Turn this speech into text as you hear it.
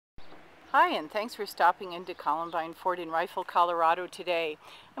Hi, and thanks for stopping into Columbine Ford in Rifle, Colorado today.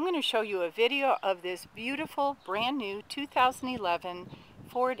 I'm going to show you a video of this beautiful brand new 2011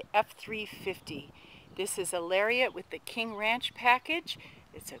 Ford F-350. This is a Lariat with the King Ranch package.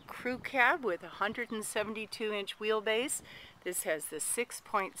 It's a crew cab with a 172-inch wheelbase. This has the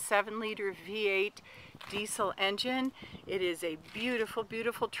 6.7 liter V8 diesel engine. It is a beautiful,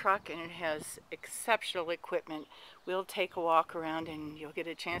 beautiful truck, and it has exceptional equipment. We'll take a walk around and you'll get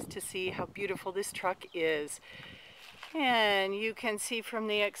a chance to see how beautiful this truck is. And you can see from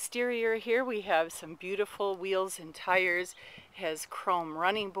the exterior here we have some beautiful wheels and tires. It has chrome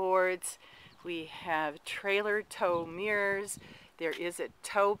running boards. We have trailer tow mirrors. There is a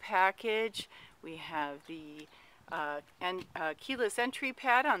tow package. We have the keyless entry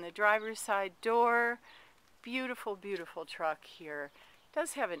pad on the driver's side door. Beautiful, beautiful truck here. It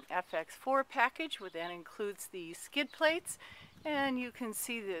does have an FX4 package, which then includes the skid plates. And you can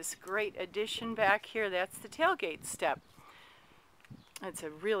see this great addition back here. That's the tailgate step. It's a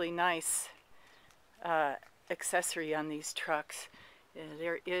really nice accessory on these trucks.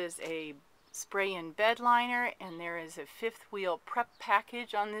 There is a spray-in bed liner, and there is a fifth wheel prep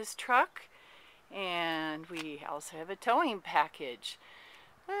package on this truck. And we also have a towing package.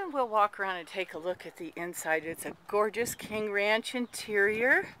 And we'll walk around and take a look at the inside. It's a gorgeous King Ranch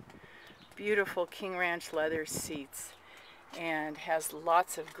interior. Beautiful King Ranch leather seats. And has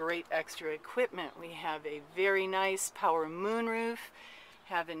lots of great extra equipment. We have a very nice power moonroof.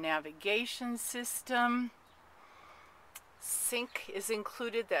 Have a navigation system. Sync is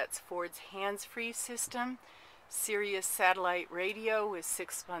included. That's Ford's hands-free system. Sirius satellite radio with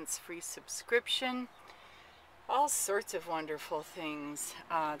 6 months free subscription. All sorts of wonderful things.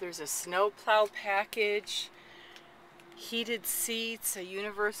 There's a snowplow package, heated seats, a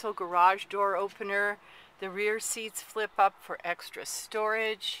universal garage door opener. The rear seats flip up for extra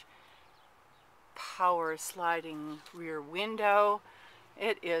storage. Power sliding rear window.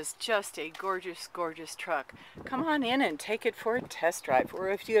 It is just a gorgeous, gorgeous truck. Come on in and take it for a test drive. Or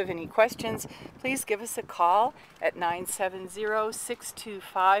if you have any questions, please give us a call at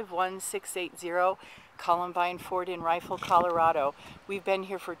 970-625-1680. Columbine Ford in Rifle, Colorado. We've been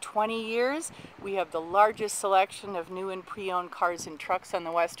here for 20 years. We have the largest selection of new and pre-owned cars and trucks on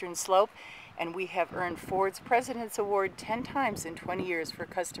the Western Slope, and we have earned Ford's President's Award 10 times in 20 years for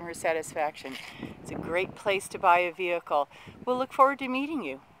customer satisfaction. It's a great place to buy a vehicle. We'll look forward to meeting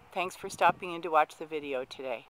you. Thanks for stopping in to watch the video today.